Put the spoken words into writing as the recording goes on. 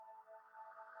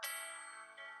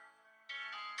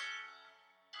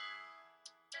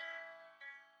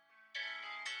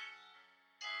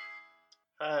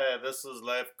Hi, this is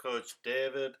Life Coach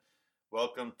David.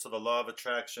 Welcome to the Law of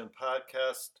Attraction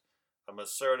podcast. I'm a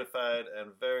certified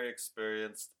and very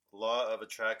experienced Law of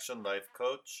Attraction life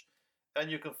coach, and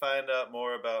you can find out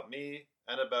more about me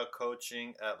and about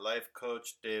coaching at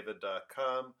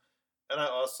lifecoachdavid.com. And I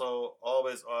also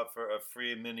always offer a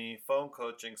free mini phone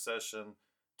coaching session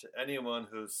to anyone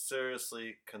who's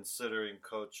seriously considering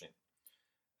coaching.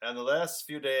 And the last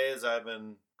few days, I've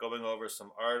been going over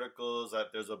some articles.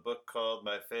 There's a book called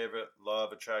My Favorite Law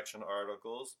of Attraction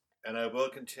Articles, and I will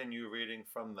continue reading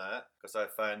from that because I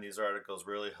find these articles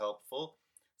really helpful.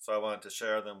 So I wanted to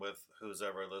share them with who's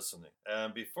ever listening.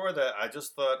 And before that, I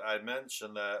just thought I'd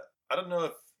mention that I don't know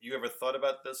if you ever thought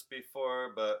about this before,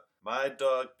 but my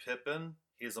dog Pippin,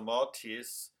 he's a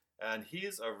Maltese, and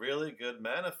he's a really good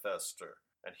manifester.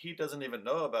 And he doesn't even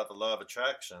know about the law of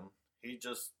attraction. He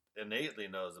just innately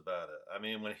knows about it. I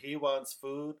mean, when he wants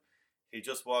food, he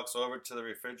just walks over to the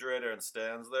refrigerator and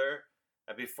stands there.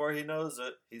 And before he knows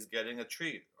it, he's getting a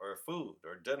treat or food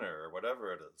or dinner or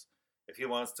whatever it is. If he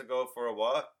wants to go for a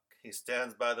walk, he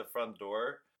stands by the front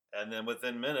door, and then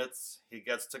within minutes, he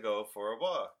gets to go for a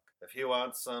walk. If he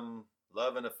wants some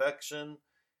love and affection,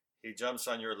 he jumps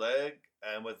on your leg,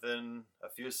 and within a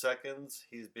few seconds,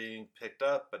 he's being picked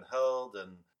up and held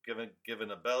and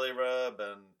given a belly rub.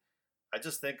 And I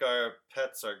just think our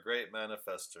pets are great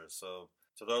manifestors. So,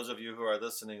 to those of you who are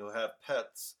listening who have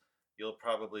pets, you'll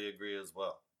probably agree as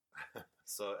well.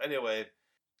 So, anyway,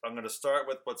 I'm going to start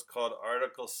with what's called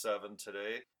Article 7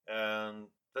 today. And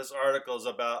this article is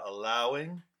about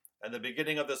allowing. And the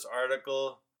beginning of this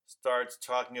article starts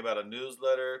talking about a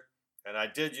newsletter. And I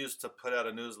did used to put out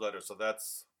a newsletter, so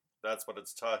that's what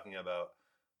it's talking about.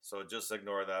 So just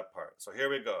ignore that part. So here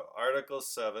we go. Article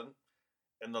 7.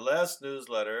 In the last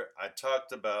newsletter, I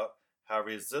talked about how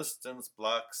resistance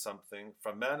blocks something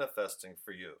from manifesting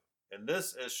for you. In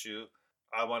this issue,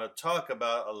 I want to talk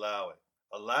about allowing.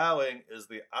 Allowing is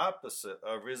the opposite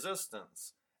of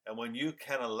resistance. And when you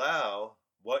can allow,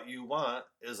 what you want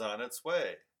is on its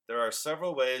way. There are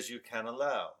several ways you can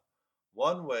allow.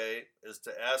 One way is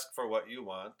to ask for what you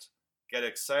want, get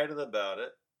excited about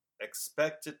it,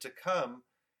 expect it to come,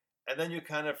 and then you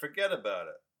kind of forget about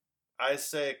it. I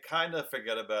say kind of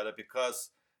forget about it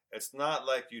because it's not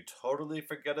like you totally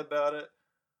forget about it,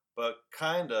 but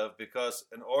kind of, because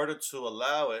in order to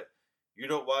allow it, you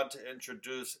don't want to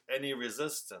introduce any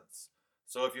resistance.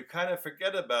 So if you kind of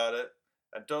forget about it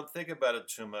and don't think about it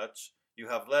too much, you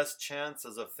have less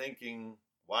chances of thinking,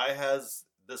 why has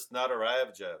this not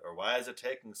arrived yet? Or why is it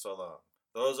taking so long?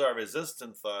 Those are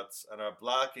resistant thoughts and are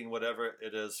blocking whatever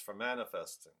it is from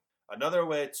manifesting. Another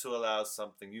way to allow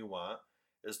something you want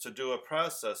is to do a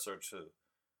process or two.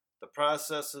 The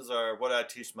processes are what I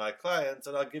teach my clients,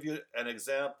 and I'll give you an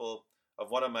example of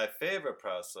one of my favorite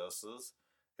processes.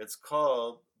 It's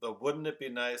called the Wouldn't It Be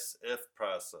Nice If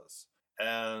process.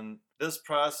 And this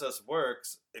process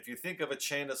works if you think of a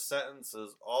chain of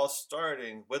sentences all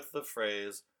starting with the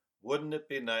phrase, wouldn't it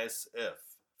be nice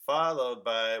if, followed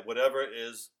by whatever it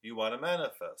is you want to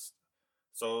manifest.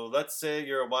 So let's say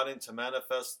you're wanting to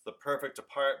manifest the perfect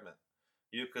apartment.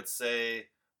 You could say,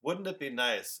 wouldn't it be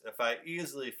nice if I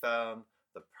easily found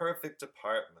the perfect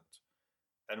apartment?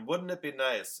 And wouldn't it be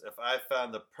nice if I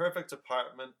found the perfect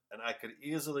apartment and I could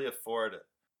easily afford it?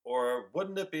 Or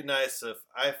wouldn't it be nice if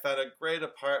I found a great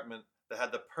apartment that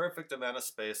had the perfect amount of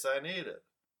space I needed?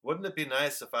 Wouldn't it be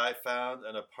nice if I found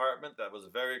an apartment that was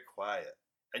very quiet?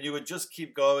 And you would just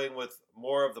keep going with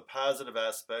more of the positive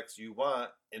aspects you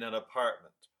want in an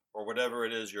apartment or whatever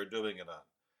it is you're doing it on.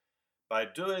 By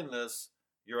doing this,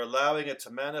 you're allowing it to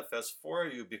manifest for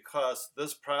you because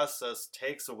this process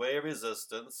takes away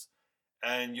resistance,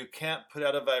 and you can't put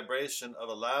out a vibration of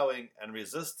allowing and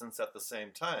resistance at the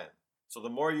same time. So the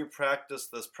more you practice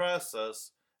this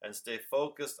process and stay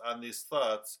focused on these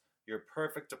thoughts, your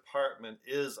perfect apartment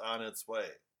is on its way.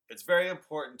 It's very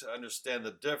important to understand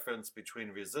the difference between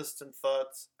resistant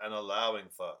thoughts and allowing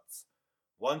thoughts.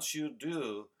 Once you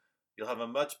do, you'll have a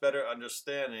much better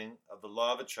understanding of the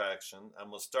law of attraction and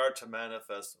will start to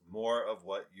manifest more of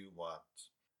what you want.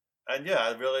 And yeah,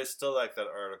 I really still like that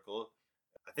article.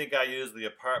 I think I use the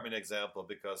apartment example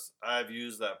because I've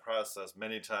used that process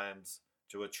many times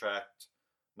to attract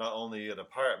not only an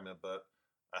apartment but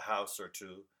a house or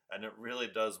two, and it really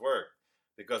does work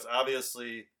because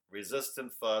obviously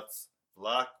resistant thoughts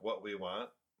block what we want.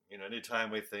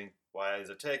 Anytime we think, why is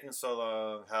it taking so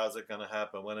long? How is it going to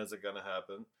happen? When is it going to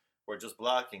happen? We're just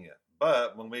blocking it.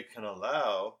 But when we can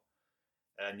allow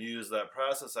and use that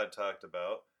process I talked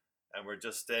about, and we're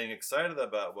just staying excited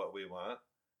about what we want,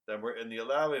 then we're in the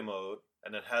allowing mode,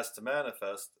 and it has to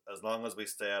manifest as long as we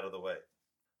stay out of the way.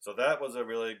 So that was a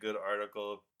really good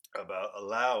article about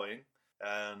allowing.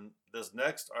 And this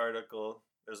next article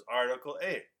is Article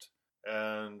 8.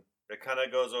 And it kind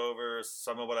of goes over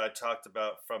some of what I talked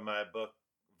about from my book,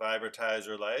 Vibratize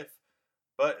Your Life.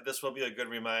 But this will be a good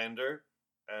reminder.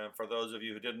 And for those of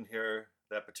you who didn't hear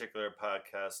that particular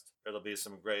podcast, it'll be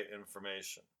some great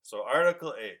information. So,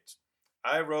 Article 8.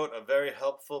 I wrote a very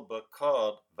helpful book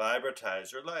called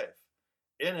Vibratize Your Life.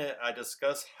 In it, I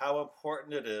discuss how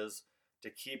important it is to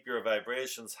keep your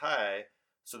vibrations high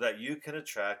so that you can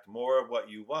attract more of what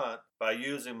you want by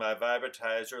using my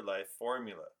Vibratize Your Life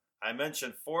formula. I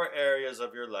mentioned 4 areas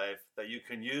of your life that you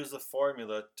can use the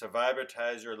formula to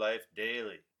vibratize your life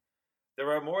daily.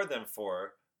 There are more than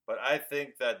 4, but I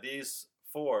think that these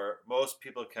 4 most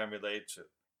people can relate to.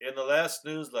 In the last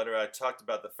newsletter, I talked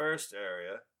about the first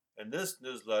area. In this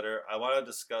newsletter, I want to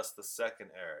discuss the second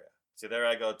area. See, there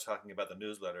I go talking about the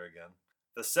newsletter again.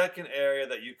 The second area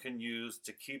that you can use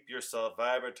to keep yourself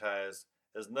vibratized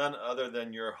is none other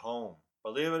than your home.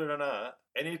 Believe it or not,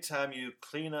 anytime you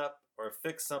clean up or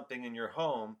fix something in your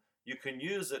home, you can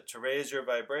use it to raise your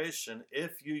vibration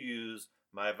if you use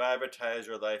my Vibratize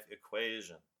Your Life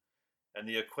equation. And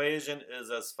the equation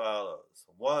is as follows.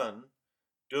 1,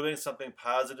 doing something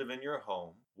positive in your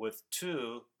home, with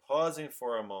 2, pausing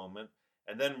for a moment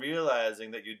and then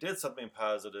realizing that you did something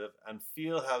positive and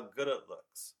feel how good it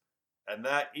looks. And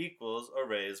that equals a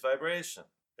raised vibration.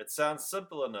 It sounds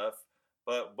simple enough,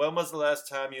 but when was the last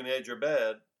time you made your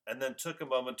bed and then took a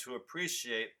moment to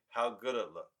appreciate how good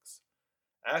it looks?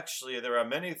 Actually, there are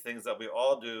many things that we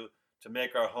all do to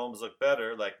make our homes look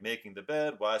better, like making the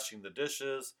bed, washing the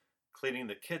dishes, cleaning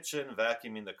the kitchen,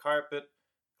 vacuuming the carpet,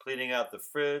 cleaning out the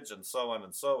fridge, and so on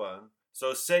and so on.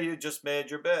 So say you just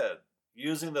made your bed.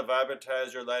 Using the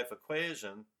Vibratize Your Life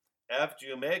equation, after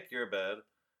you make your bed,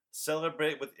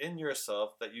 celebrate within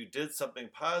yourself that you did something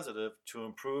positive to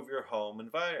improve your home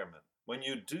environment. When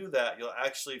you do that, you'll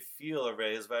actually feel a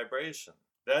raised vibration.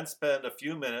 Then spend a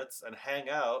few minutes and hang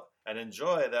out and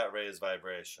enjoy that raised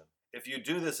vibration. If you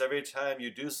do this every time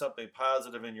you do something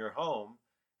positive in your home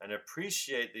and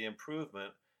appreciate the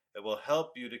improvement, it will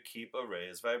help you to keep a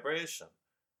raised vibration.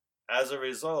 As a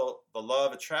result, the law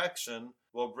of attraction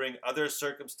will bring other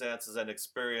circumstances and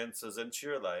experiences into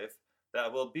your life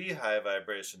that will be high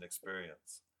vibration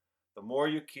experience. The more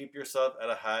you keep yourself at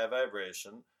a high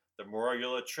vibration, the more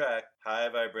you'll attract high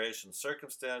vibration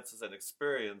circumstances and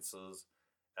experiences,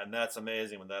 and that's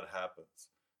amazing when that happens.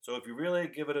 So if you really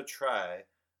give it a try,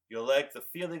 you'll like the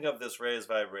feeling of this raised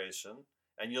vibration,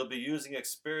 and you'll be using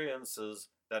experiences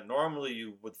that normally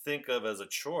you would think of as a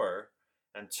chore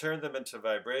and turn them into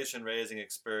vibration-raising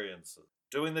experiences.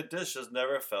 Doing the dishes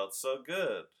never felt so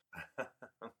good.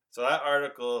 So that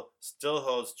article still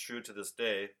holds true to this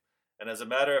day. And as a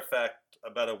matter of fact,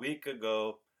 about a week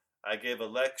ago, I gave a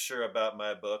lecture about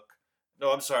my book.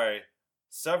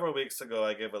 Several weeks ago,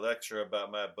 I gave a lecture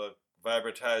about my book,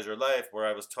 Vibratize Your Life, where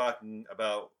I was talking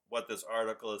about what this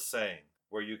article is saying,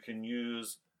 where you can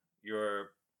use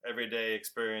your everyday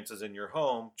experiences in your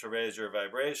home to raise your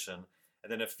vibration.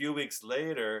 And then a few weeks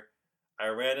later, I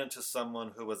ran into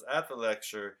someone who was at the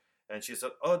lecture, and she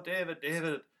said, "Oh, David,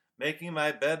 making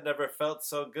my bed never felt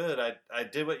so good. I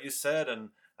did what you said, and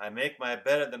I make my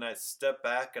bed, and then I step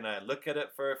back and I look at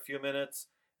it for a few minutes,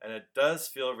 and it does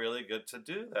feel really good to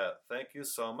do that. Thank you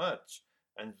so much."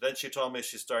 And then she told me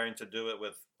she's starting to do it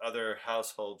with other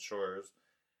household chores.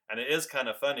 And it is kind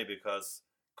of funny because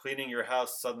cleaning your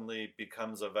house suddenly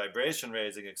becomes a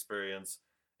vibration-raising experience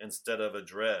instead of a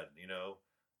dread,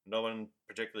 No one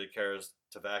particularly cares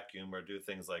to vacuum or do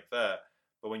things like that.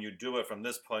 But when you do it from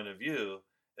this point of view,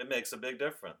 it makes a big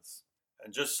difference.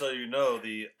 And just so you know,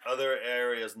 the other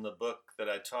areas in the book that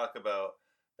I talk about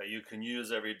that you can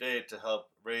use every day to help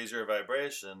raise your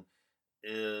vibration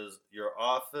is your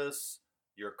office,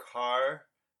 your car,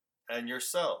 and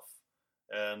yourself.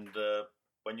 And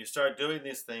when you start doing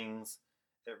these things,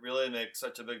 it really makes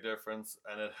such a big difference,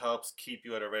 and it helps keep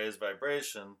you at a raised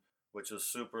vibration, which is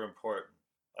super important.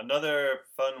 Another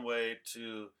fun way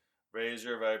to raise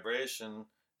your vibration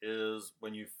is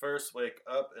when you first wake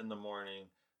up in the morning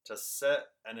to set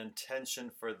an intention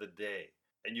for the day.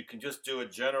 And you can just do a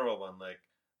general one like,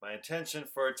 my intention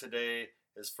for today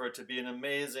is for it to be an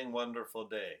amazing, wonderful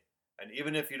day. And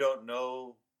even if you don't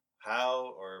know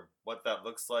how or what that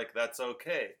looks like, that's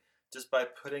okay. Just by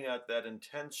putting out that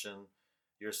intention,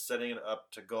 you're setting it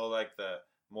up to go like that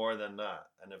more than not.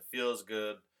 And it feels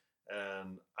good.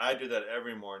 And I do that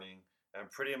every morning.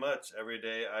 And pretty much every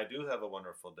day I do have a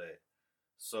wonderful day.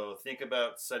 So think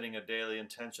about setting a daily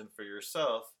intention for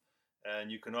yourself.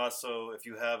 And you can also, if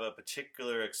you have a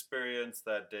particular experience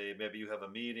that day, maybe you have a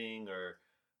meeting or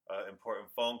important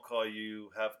phone call you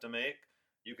have to make,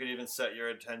 you could even set your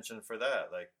intention for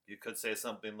that. Like you could say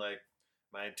something like,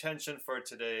 my intention for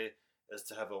today is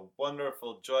to have a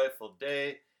wonderful, joyful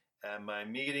day, and my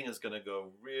meeting is going to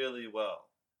go really well.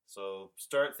 So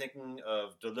start thinking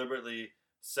of deliberately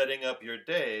setting up your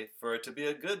day for it to be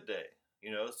a good day.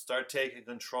 Start taking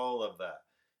control of that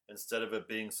instead of it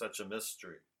being such a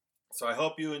mystery. So I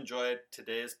hope you enjoyed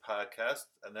today's podcast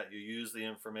and that you use the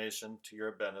information to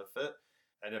your benefit.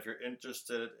 And if you're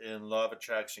interested in Law of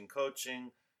Attraction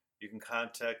coaching, you can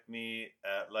contact me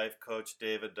at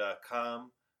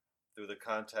lifecoachdavid.com through the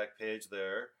contact page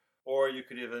there. Or you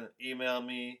could even email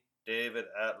me,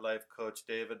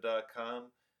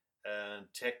 david@lifecoachdavid.com,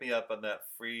 and take me up on that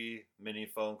free mini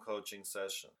phone coaching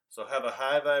session. So have a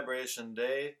high vibration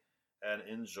day and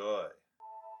enjoy.